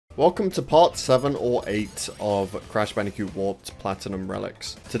Welcome to part 7 or 8 of Crash Bandicoot Warped Platinum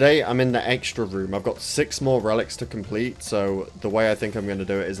Relics. Today I'm in the extra room. I've got 6 more relics to complete, so the way I think I'm going to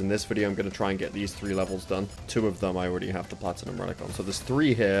do it is in this video I'm going to try and get these 3 levels done. 2 of them I already have the Platinum Relic on. So there's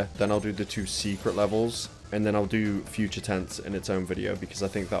 3 here, then I'll do the 2 secret levels, and then I'll do Future Tense in its own video because I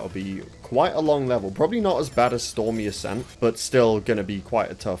think that'll be quite a long level. Probably not as bad as Stormy Ascent, but still going to be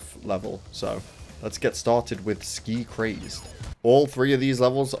quite a tough level. So let's get started with Ski Crazed. All 3 of these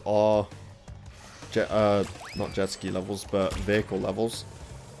levels are not jet ski levels, but vehicle levels.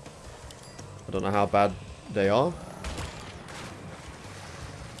 I don't know how bad they are.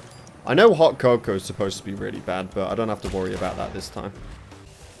 I know Hot Cocoa is supposed to be really bad, but I don't have to worry about that this time.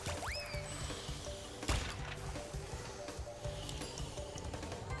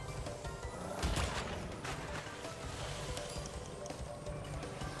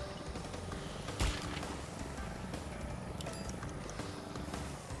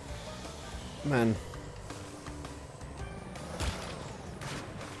 Man.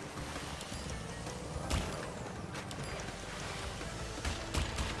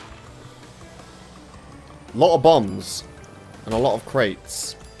 A lot of bombs. And a lot of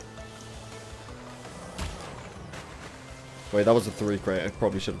crates. Wait, that was a 3 crate. I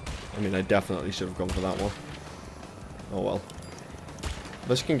probably should have... I mean, I definitely should have gone for that one. Oh well. At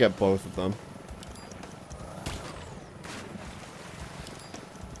least you can get both of them.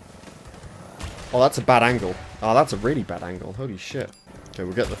 Oh, that's a bad angle. Oh, that's a really bad angle. Holy shit. Okay,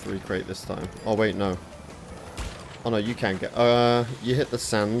 we'll get the 3 crate this time. Oh, wait, no. Oh, no, you can't get... you hit the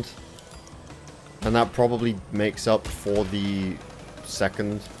sand. And that probably makes up for the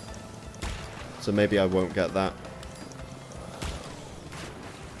second. So maybe I won't get that.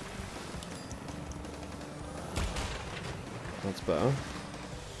 That's better.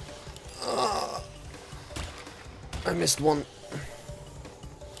 I missed one.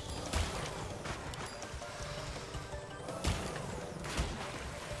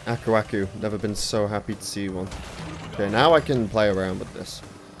 Aku Aku, never been so happy to see one. Okay, now I can play around with this.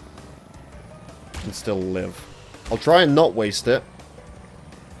 And still live. I'll try and not waste it.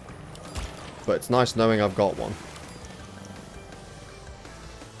 But it's nice knowing I've got one.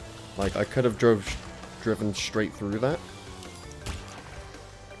 Like, I could have driven straight through that.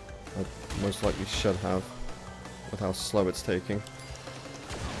 I most likely should have. With how slow it's taking.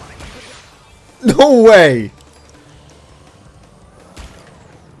 No way!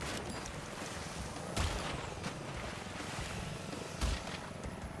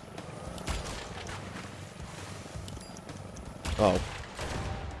 Oh.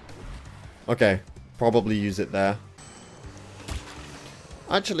 Okay. Probably use it there.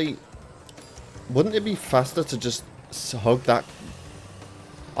 Actually, wouldn't it be faster to just hug that?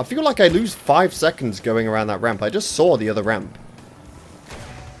 I feel like I lose 5 seconds going around that ramp. I just saw the other ramp.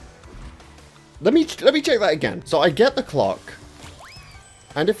 Let me check that again. So I get the clock.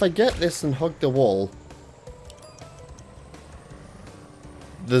 And if I get this and hug the wall,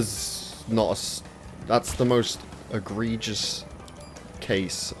 there's not a... That's the most egregious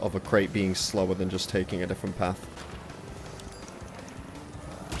case of a crate being slower than just taking a different path.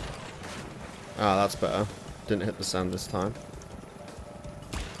 Ah, that's better. Didn't hit the sand this time.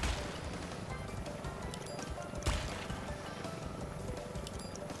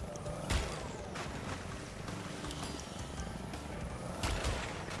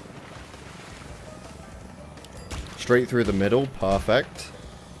 Straight through the middle, perfect.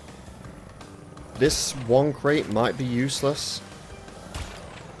 This one crate might be useless.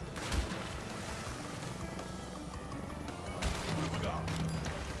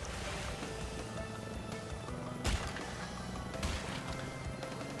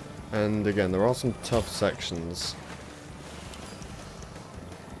 And again, there are some tough sections.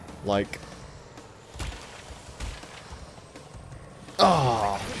 Like...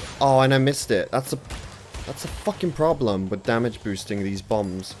 Oh, and I missed it. That's a fucking problem with damage boosting these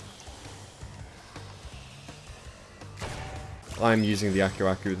bombs. I'm using the Aku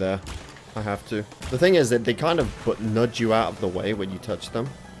Aku there. I have to. The thing is that they kind of nudge you out of the way when you touch them.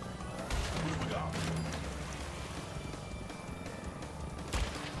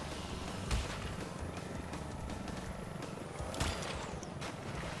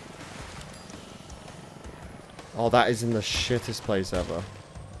 Oh, that is in the shittest place ever.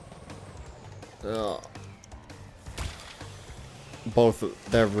 Ugh.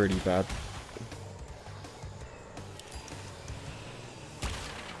 Both, they're really bad.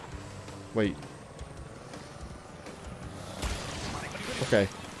 Wait. Okay.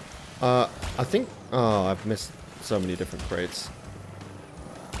 I think... Oh, I've missed so many different crates.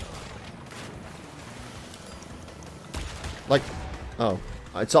 Like... Oh.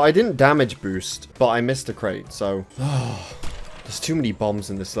 So I didn't damage boost, but I missed a crate, so... There's too many bombs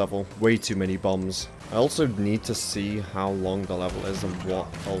in this level. Way too many bombs. I also need to see how long the level is and what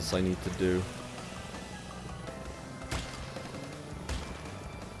else I need to do.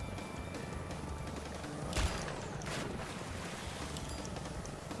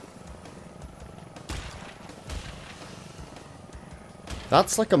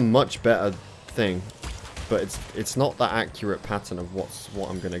 That's like a much better thing, but it's not the accurate pattern of what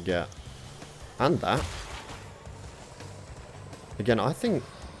I'm gonna get. And that. Again, I think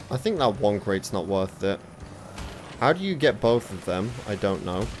that one crate's not worth it. How do you get both of them? I don't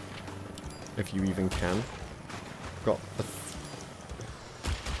know. If you even can. Got a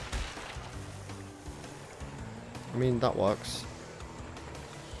I mean, that works.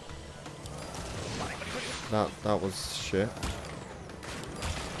 That was shit.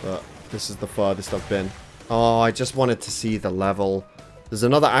 But this is the furthest I've been. Oh, I just wanted to see the level. There's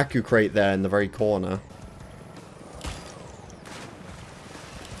another Aku crate there in the very corner.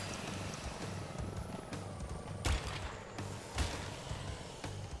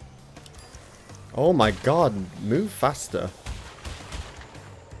 Oh my god, move faster.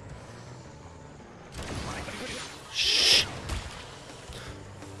 Shh.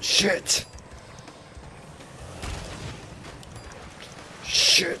 Shit.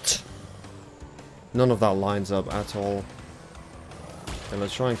 Shit. None of that lines up at all. Okay,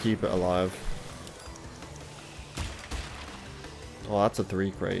 let's try and keep it alive. Oh, that's a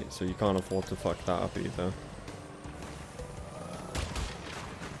 3 crate, so you can't afford to fuck that up either.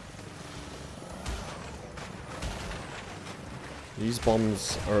 These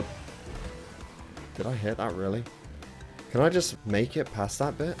bombs are... Did I hit that really? Can I just make it past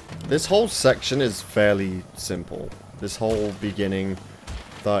that bit? This whole section is fairly simple. This whole beginning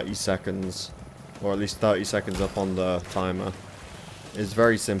 30 seconds, or at least 30 seconds up on the timer, is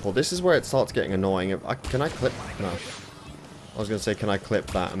very simple. This is where it starts getting annoying. Can I clip? No. I was going to say, can I clip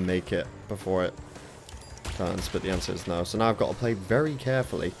that and make it before it turns? But the answer is no. So now I've got to play very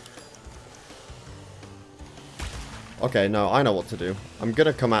carefully. Okay, no, I know what to do. I'm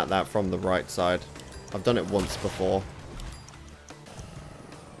going to come at that from the right side. I've done it once before.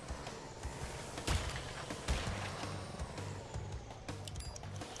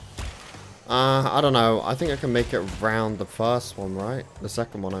 I don't know. I think I can make it around the first one, right? The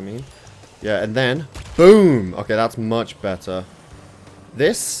second one, I mean. Yeah, and then... Boom! Okay, that's much better.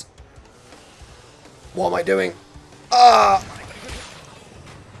 This... What am I doing? Ah!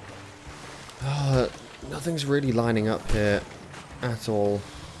 Nothing's really lining up here at all.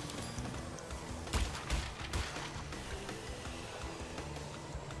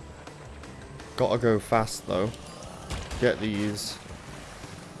 Gotta go fast, though. Get these.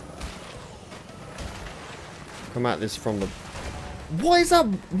 Come at this from the... Why is that...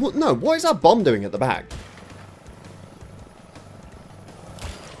 No, what is that bomb doing at the back?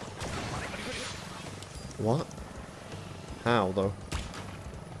 What? How, though?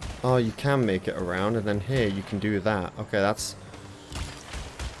 Oh, you can make it around, and then here you can do that. Okay, that's...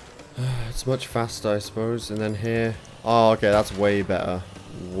 it's much faster, I suppose. And then here... Oh, okay, that's way better.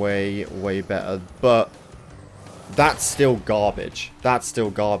 Way, way better. But... That's still garbage. That's still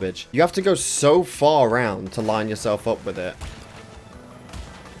garbage. You have to go so far around to line yourself up with it.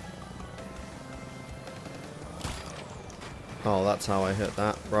 Oh, that's how I hit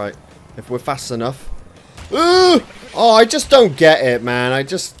that. Right. If we're fast enough... Ooh! Oh, I just don't get it, man. I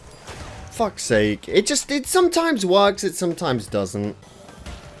just... Fuck's sake. It sometimes works, it sometimes doesn't.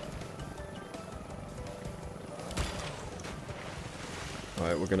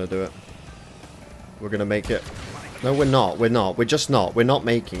 Alright, we're gonna do it. We're gonna make it. No, we're not. We're not. We're just not. We're not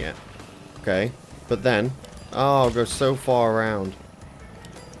making it. Okay. But then... Oh, I'll go so far around.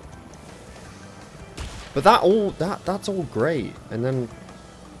 But that's all great. And then...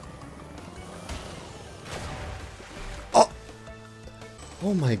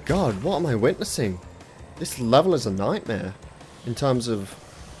 Oh my god, what am I witnessing? This level is a nightmare. In terms of...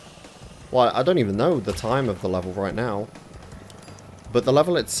 Well, I don't even know the time of the level right now. But the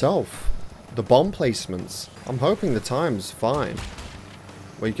level itself. The bomb placements. I'm hoping the time's fine.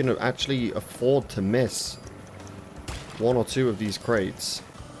 Where you can actually afford to miss one or two of these crates.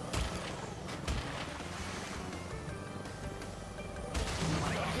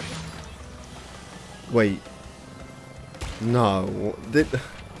 Wait. No.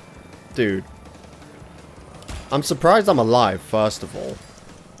 Dude. I'm surprised I'm alive, first of all.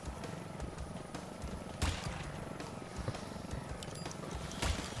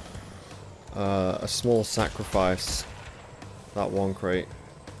 A small sacrifice. That one crate.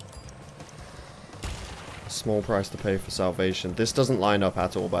 Small price to pay for salvation. This doesn't line up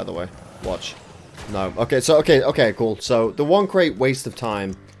at all, by the way. Watch. No. Okay, so, okay, cool. So, the 1 crate waste of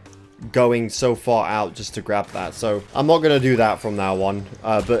time going so far out just to grab that. So, I'm not going to do that from now on.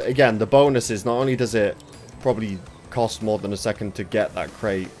 But again, the bonus is not only does it probably cost more than a second to get that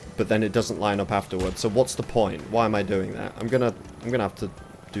crate, but then it doesn't line up afterwards. So, what's the point? Why am I doing that? I'm gonna have to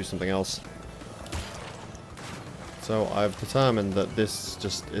do something else. So, I've determined that this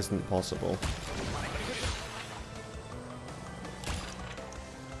just isn't possible.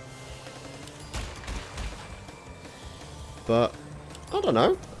 But, I don't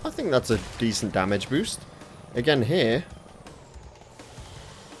know. I think that's a decent damage boost. Again, here.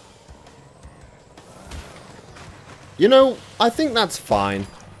 You know, I think that's fine.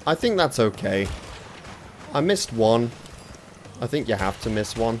 I think that's okay. I missed one. I think you have to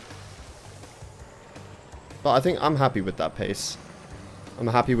miss one. But I think I'm happy with that pace. I'm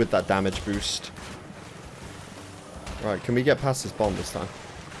happy with that damage boost. Right, can we get past this bomb this time?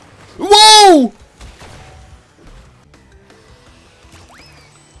 Whoa!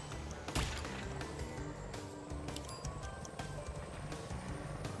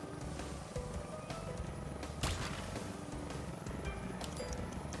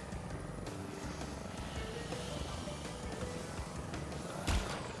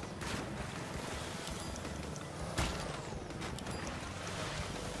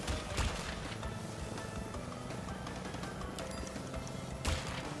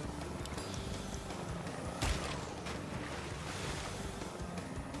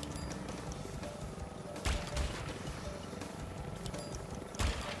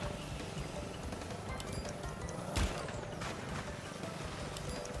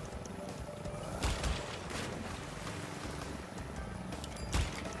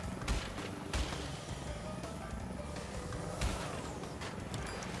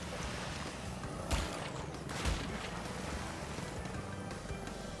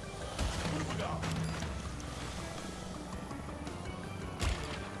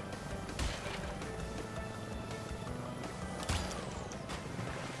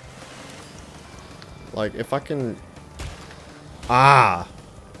 Like, if I can... Ah!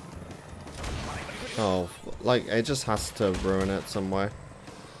 Oh, like, it just has to ruin it some way.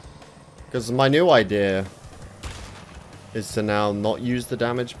 Because my new idea is to now not use the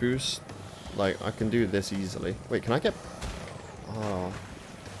damage boost. Like, I can do this easily. Wait, can I get... Oh.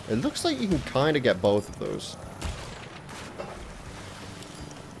 It looks like you can kind of get both of those.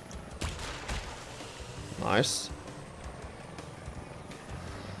 Nice.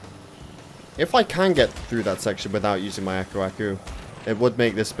 If I can get through that section without using my Aku Aku, it would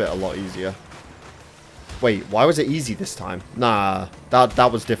make this bit a lot easier. Wait, why was it easy this time? Nah,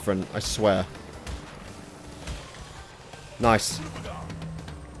 that was different, I swear. Nice.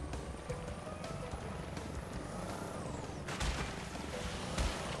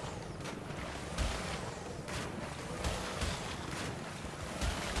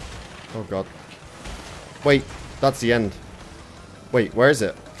 Oh god. Wait, that's the end. Wait, where is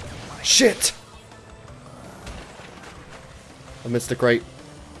it? Shit! I missed the crate.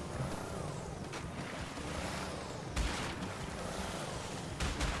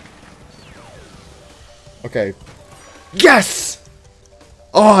 Okay. Yes!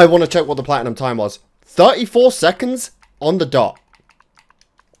 Oh, I want to check what the platinum time was. 34 seconds on the dot.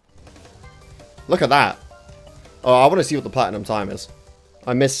 Look at that. Oh, I want to see what the platinum time is.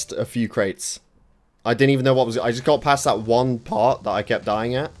 I missed a few crates. I didn't even know what was... I just got past that one part that I kept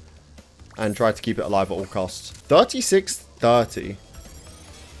dying at. And tried to keep it alive at all costs. 36:30.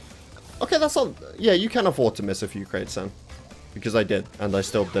 Okay, that's not... Yeah, you can afford to miss a few crates then. Because I did. And I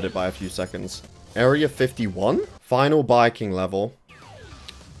still did it by a few seconds. Area 51? Final biking level.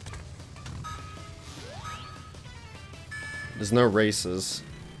 There's no races.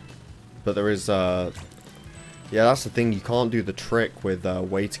 But there is... Yeah, that's the thing. You can't do the trick with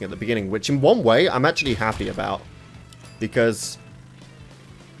waiting at the beginning. Which in one way, I'm actually happy about. Because...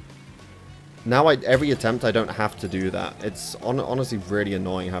 Now, every attempt, I don't have to do that. It's honestly really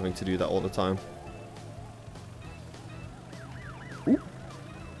annoying having to do that all the time. Ooh.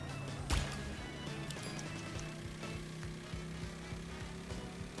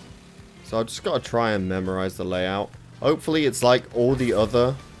 So I've just got to try and memorize the layout. Hopefully, it's like all the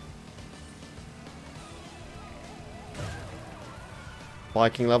other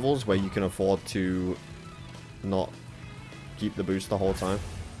biking levels where you can afford to not keep the boost the whole time.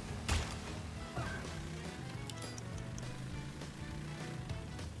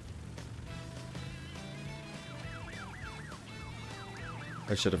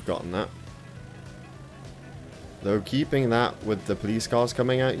 I should have gotten that. Though keeping that with the police cars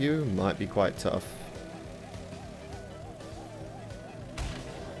coming at you might be quite tough.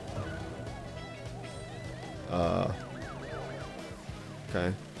 Okay.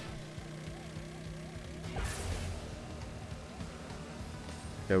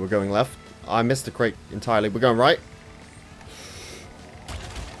 Okay, we're going left. I missed the crate entirely. We're going right.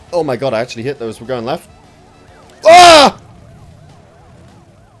 Oh my god, I actually hit those. We're going left. Ah!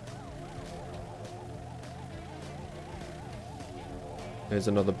 Here's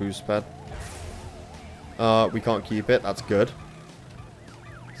another boost pad. We can't keep it. That's good.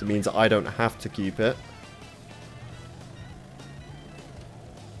 So it means I don't have to keep it.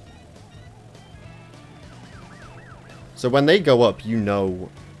 So when they go up, you know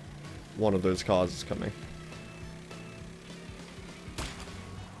one of those cars is coming.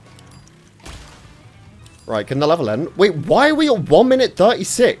 Right, can the level end? Wait, why are we at 1 minute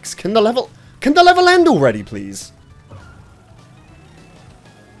 36? Can the level end already, please?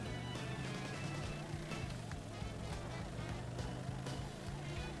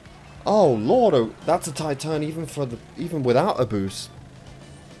 Oh lord, oh, that's a tight turn even without a boost.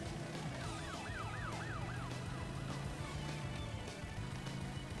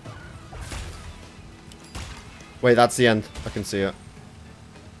 Wait, that's the end. I can see it.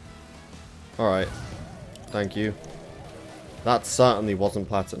 Alright. Thank you. That certainly wasn't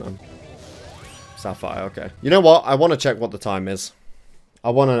platinum. Sapphire, okay. You know what? I want to check what the time is. I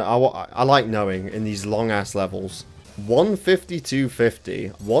like knowing in these long ass levels.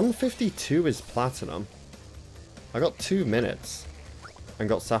 152.50. 152 is platinum. I got 2 minutes and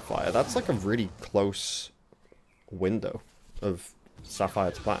got sapphire. That's like a really close window of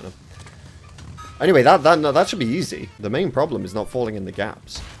sapphire to platinum. Anyway, that should be easy. The main problem is not falling in the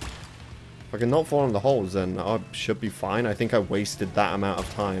gaps. If I can not fall in the holes, then I should be fine. I think I wasted that amount of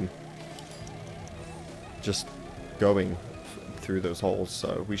time just going through those holes,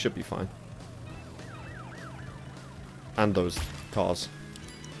 so we should be fine. And those cars.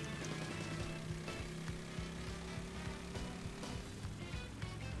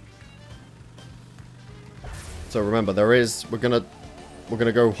 So remember, we're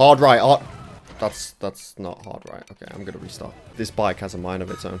gonna go hard right. That's not hard right. Okay, I'm gonna restart. This bike has a mind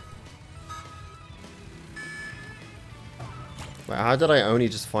of its own. Wait, how did I only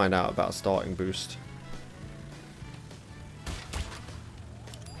just find out about starting boost?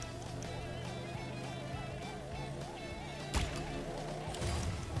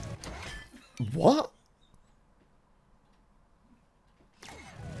 What?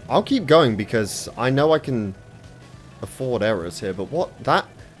 I'll keep going because I know I can afford errors here, but what? That?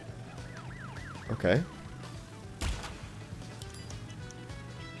 Okay.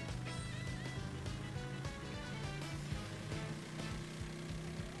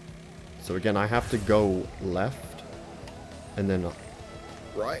 So again, I have to go left and then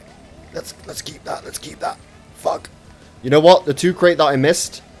right. Let's keep that. Let's keep that. Fuck. You know what? The 2 crate that I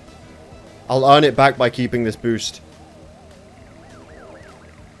missed, I'll earn it back by keeping this boost.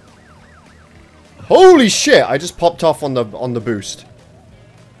 Holy shit! I just popped off on the boost.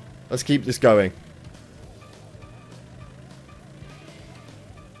 Let's keep this going.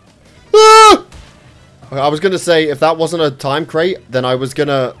 Ah! I was gonna say, if that wasn't a time crate, then I was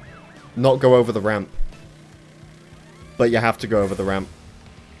gonna not go over the ramp. But you have to go over the ramp.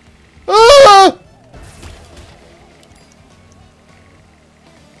 Ah!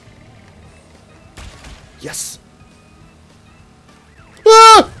 Yes.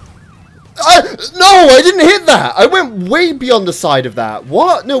 Ah! No, I didn't hit that. I went way beyond the side of that.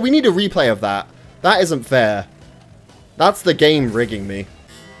 What? No, we need a replay of that. That isn't fair. That's the game rigging me.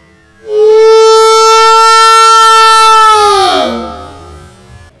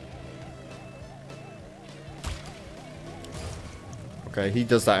 Okay, he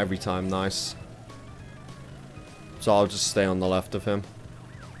does that every time. Nice. So I'll just stay on the left of him.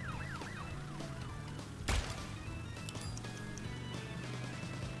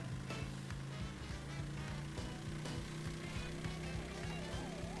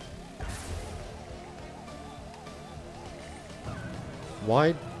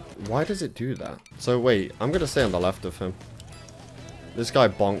 Why does it do that? So wait, I'm gonna stay on the left of him. This guy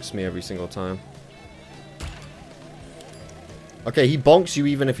bonks me every single time. Okay, he bonks you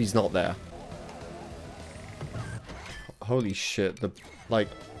even if he's not there. Holy shit,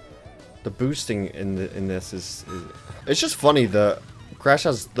 the boosting in this is it's just funny that Crash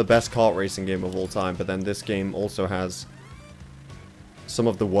has the best kart racing game of all time, but then this game also has some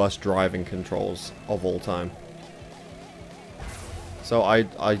of the worst driving controls of all time. So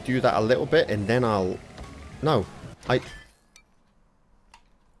I do that a little bit and then no,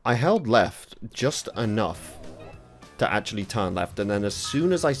 I held left just enough to actually turn left, and then as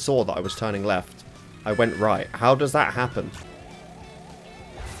soon as I saw that I was turning left, I went right. How does that happen?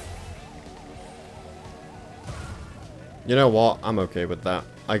 You know what? I'm okay with that.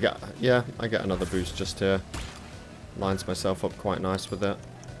 I get another boost just here. Lines myself up quite nice with it.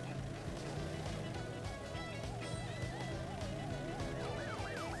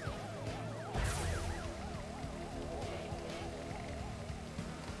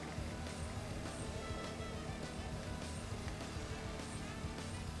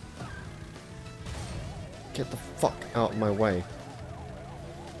 Get the fuck out of my way.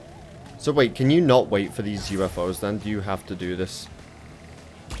 So wait, can you not wait for these UFOs then? Do you have to do this?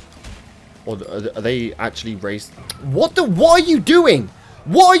 Or are they actually raced? What are you doing?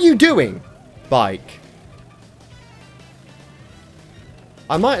 What are you doing? Bike.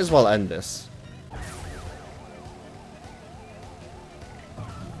 I might as well end this.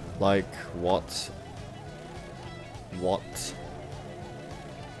 Like, what? What?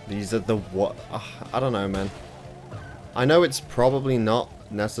 These are the what? I don't know, man. I know it's probably not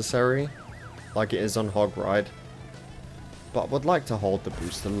necessary, like it is on Hog Ride, but I would like to hold the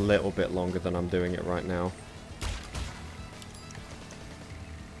boost a little bit longer than I'm doing it right now.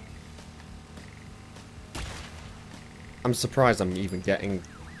 I'm surprised I'm even getting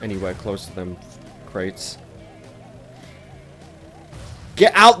anywhere close to them crates.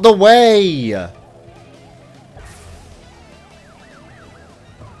 Get out the way!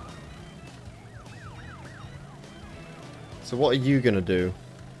 So what are you gonna do?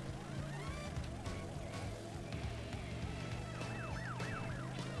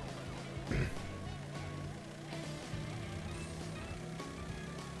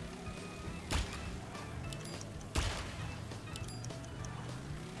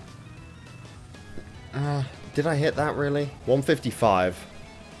 Did I hit that really? 155.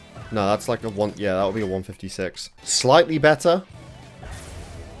 No, that's like a one. Yeah, that would be a 156. Slightly better.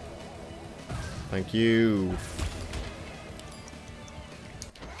 Thank you.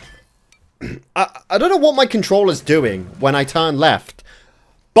 I don't know what my controller's doing when I turn left,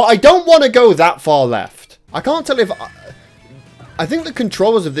 but I don't want to go that far left. I can't tell if... I think the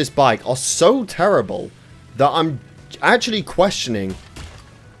controls of this bike are so terrible that I'm actually questioning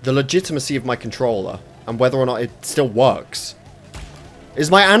the legitimacy of my controller and whether or not it still works. Is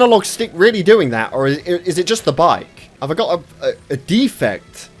my analog stick really doing that, or is it just the bike? Have I got a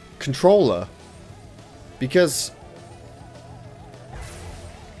defect controller? Because...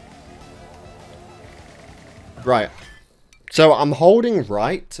 Right. So I'm holding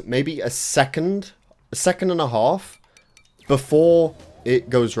right maybe a second and a half before it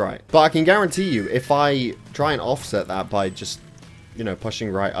goes right. But I can guarantee you, if I try and offset that by just, you know,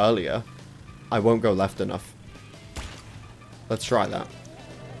 pushing right earlier, I won't go left enough. Let's try that.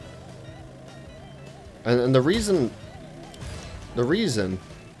 And the reason...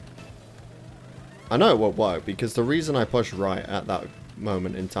 I know it won't work, because the reason I push right at that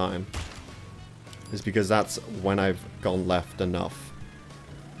moment in time is because that's when I've gone left enough.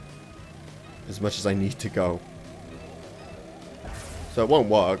 As much as I need to go. So it won't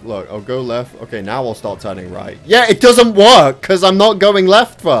work. Look, I'll go left. Okay, now I'll start turning right. Yeah, it doesn't work, because I'm not going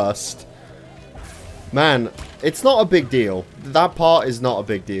left first. Man, it's not a big deal. That part is not a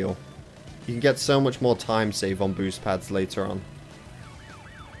big deal. You can get so much more time save on boost pads later on.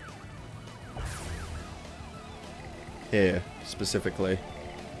 Here, specifically.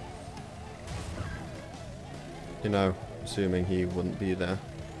 You know, assuming he wouldn't be there.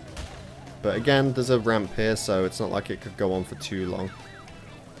 But again, there's a ramp here, so it's not like it could go on for too long.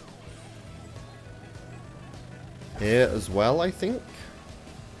 Here as well, I think.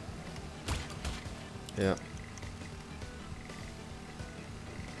 Yeah.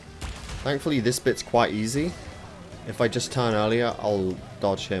 Thankfully, this bit's quite easy. If I just turn earlier, I'll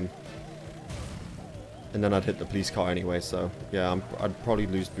dodge him. And then I'd hit the police car anyway, so yeah, I'd probably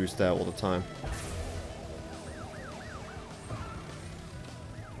lose boost there all the time.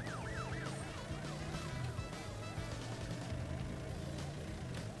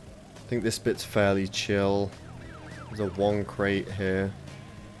 I think this bit's fairly chill. There's a one crate here.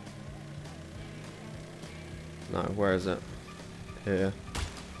 No, where is it? Here.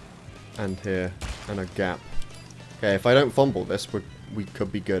 And here. And a gap. Okay, if I don't fumble this, we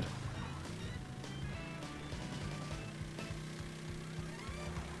could be good.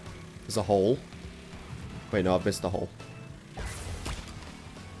 There's a hole. Wait, no, I've missed the hole.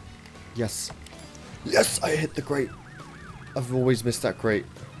 Yes. Yes, I hit the crate. I've always missed that crate.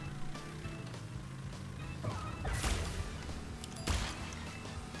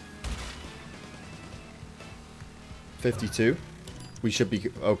 $52. We should be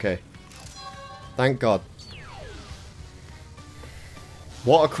okay. Thank God.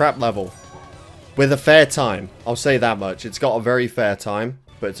 What a crap level. With a fair time. I'll say that much. It's got a very fair time,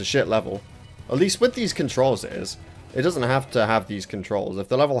 but it's a shit level. At least with these controls it is. It doesn't have to have these controls. If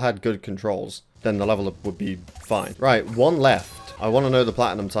the level had good controls, then the level would be fine. Right, one left. I want to know the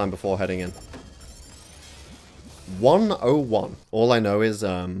platinum time before heading in. 101. All I know is,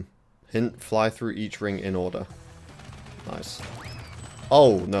 hint, fly through each ring in order. Nice.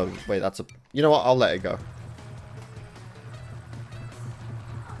 Oh, no. Wait, that's a... You know what? I'll let it go.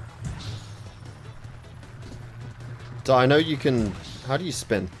 So I know you can... How do you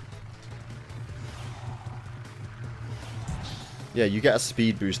spin? Yeah, you get a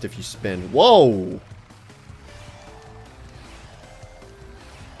speed boost if you spin. Whoa!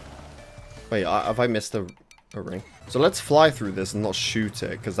 Wait, have I missed a ring? So let's fly through this and not shoot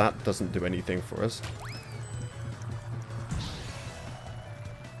it, because that doesn't do anything for us.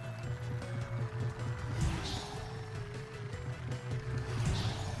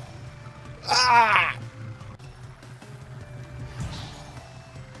 Ah!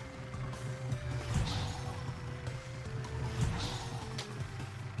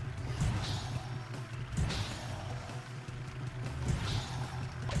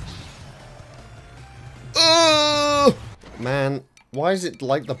 Man, why is it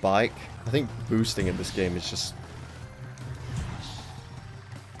like the bike? I think boosting in this game is just...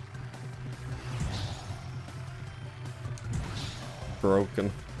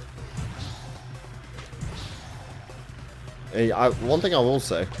 broken. Hey, one thing I will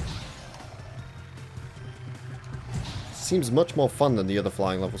say. It seems much more fun than the other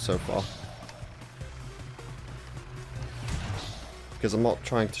flying levels so far. Because I'm not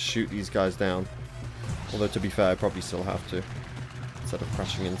trying to shoot these guys down. Although, to be fair, I probably still have to. Instead of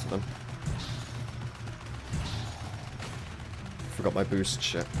crashing into them. Forgot my boost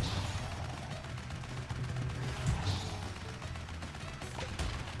shit.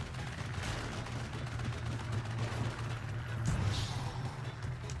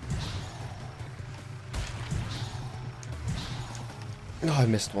 Oh, I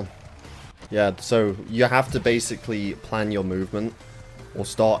missed one. Yeah, so you have to basically plan your movement. Or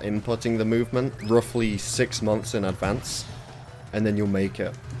start inputting the movement roughly 6 months in advance, and then you'll make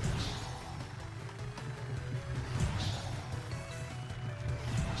it.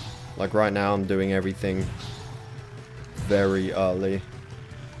 Like right now I'm doing everything very early.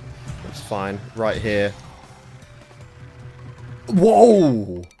 It's fine. Right here.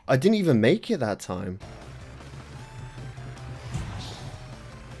 Whoa! I didn't even make it that time.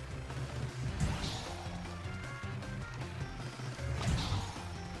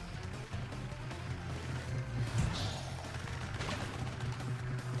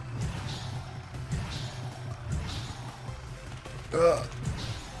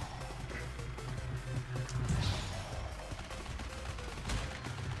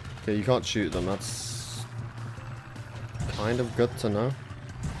 Okay, you can't shoot them, that's kind of good to know.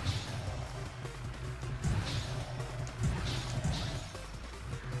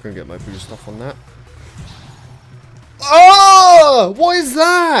 Gonna get my boost off on that. Oh! What is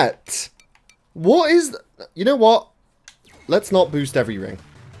that? What is... You know what? Let's not boost every ring.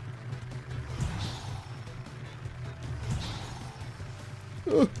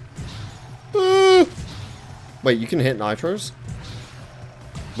 Wait, you can hit nitros?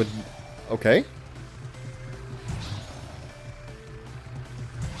 With... Okay.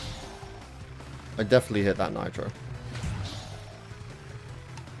 I definitely hit that nitro.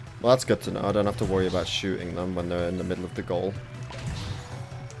 Well, that's good to know. I don't have to worry about shooting them when they're in the middle of the goal.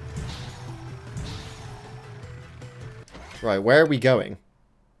 Right, where are we going?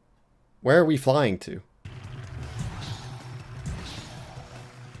 Where are we flying to?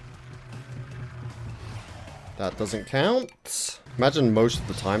 That doesn't count. Imagine most of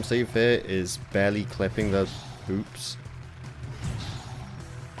the time save here is barely clipping the hoops.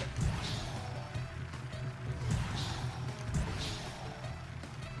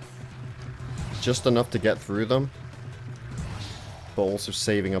 Just enough to get through them, but also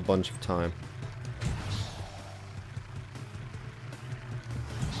saving a bunch of time.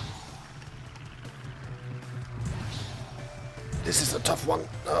 This is a tough one.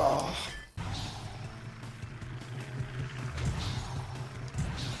 Oh.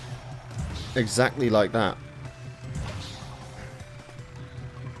 Exactly like that.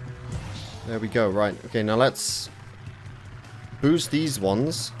 There we go, right. Okay, now let's boost these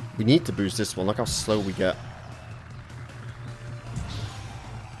ones. We need to boost this one. Look how slow we get.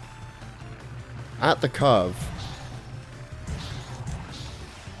 At the curve.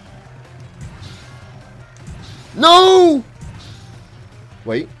 No!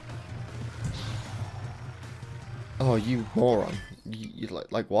 Wait. Oh, you moron. You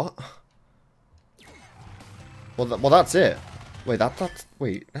like what? Well, that's it. Wait,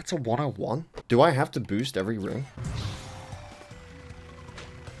 that's a 101? Do I have to boost every ring?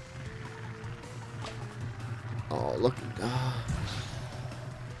 Oh, look.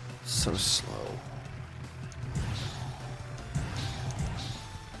 So slow.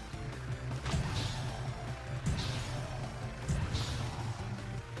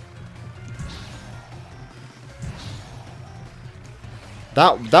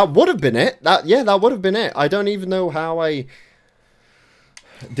 That would have been it. That would have been it. I don't even know how I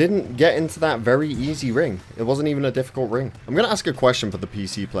didn't get into that very easy ring. It wasn't even a difficult ring. I'm going to ask a question for the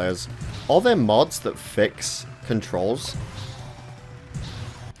PC players. Are there mods that fix controls?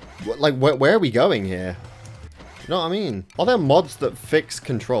 Like, where are we going here? You know what I mean? Are there mods that fix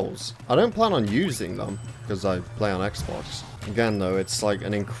controls? I don't plan on using them, because I play on Xbox. Again, though, it's like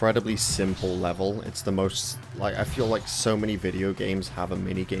an incredibly simple level. It's the most, like, I feel like so many video games have a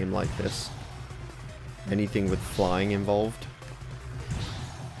mini game like this. Anything with flying involved.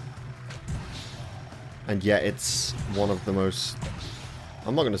 And yet it's one of the most,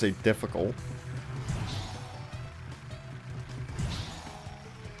 I'm not going to say difficult.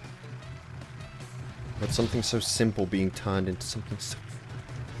 But something so simple being turned into something so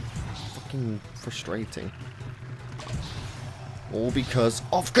fucking frustrating. All because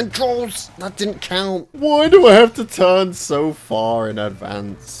of controls! That didn't count! Why do I have to turn so far in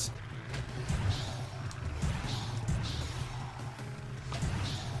advance?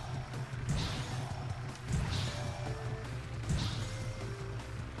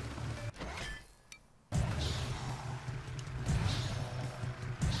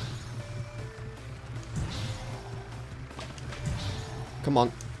 Come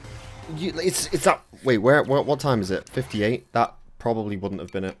on. It's that. Wait, what time is it? 58? That probably wouldn't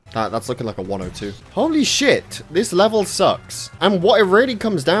have been it. That's looking like a 102. Holy shit, this level sucks. And what it really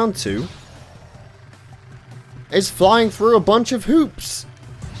comes down to is flying through a bunch of hoops.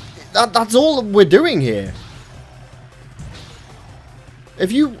 That's all we're doing here.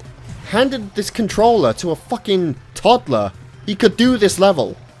 If you handed this controller to a fucking toddler, he could do this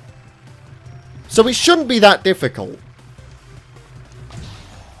level. So it shouldn't be that difficult.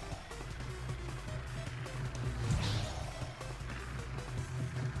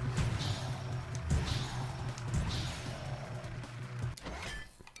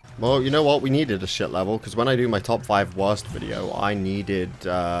 Well, you know what? We needed a shit level, because when I do my top 5 worst video, I needed,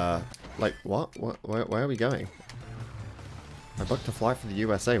 like, what? Where are we going? I booked a flight for the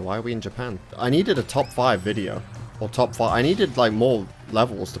USA. Why are we in Japan? I needed a top 5 video. Or top 5. I needed, like, more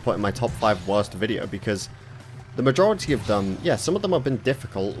levels to put in my top 5 worst video, because the majority of them, yeah, some of them have been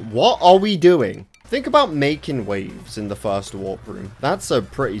difficult. What are we doing? Think about making waves in the first warp room. That's a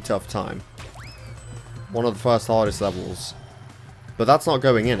pretty tough time. One of the first hardest levels. But that's not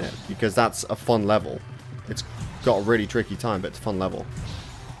going in it, because that's a fun level. It's got a really tricky time, but it's a fun level.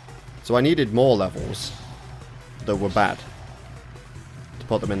 So I needed more levels that were bad to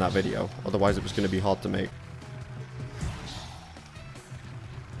put them in that video. Otherwise it was going to be hard to make.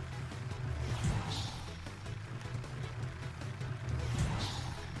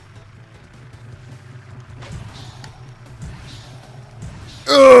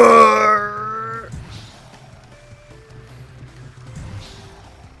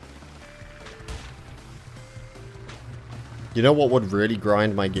 You know what would really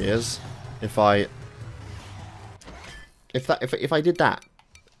grind my gears? If I did that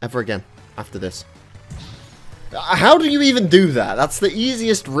ever again after this. How do you even do that? That's the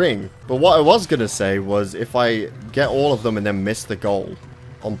easiest ring. But what I was gonna say was if I get all of them and then miss the goal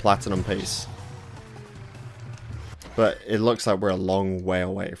on platinum pace. But it looks like we're a long way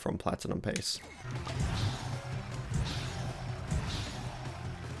away from platinum pace.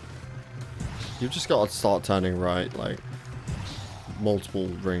 You've just got to start turning right, like multiple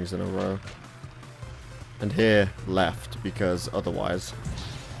rings in a row. And here, left, because otherwise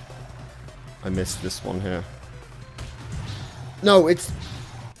I missed this one here. No, it's...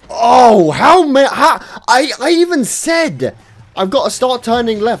 Oh, how I even said I've got to start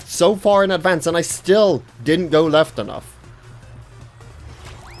turning left so far in advance, and I still didn't go left enough.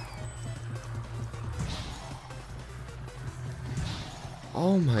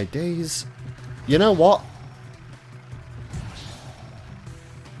 Oh my days. You know what?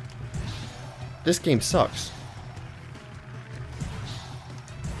 This game sucks.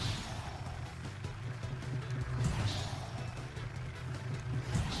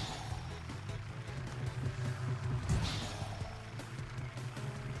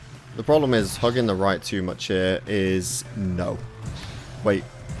 The problem is hugging the right too much here is no. Wait.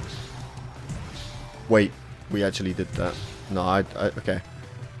 Wait. We actually did that. No, okay.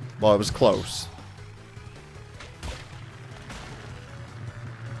 Well, it was close.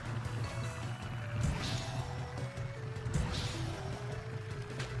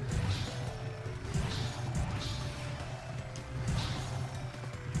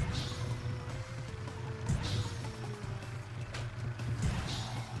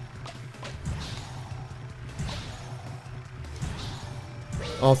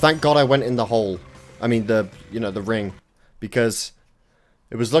 Oh, thank God I went in the hole. I mean, the ring. Because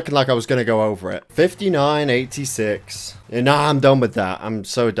it was looking like I was going to go over it. 59.86. Nah, I'm done with that. I'm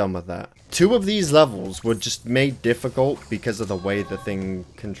so done with that. 2 of these levels were just made difficult because of the way the thing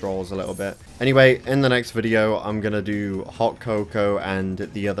controls a little bit. Anyway, in the next video, I'm going to do Hot Cocoa and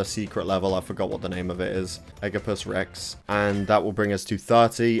the other secret level. I forgot what the name of it is. Egapus Rex. And that will bring us to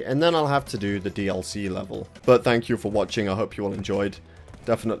 30. And then I'll have to do the DLC level. But thank you for watching. I hope you all enjoyed.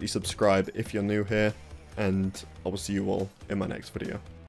 Definitely subscribe if you're new here. And I will see you all in my next video.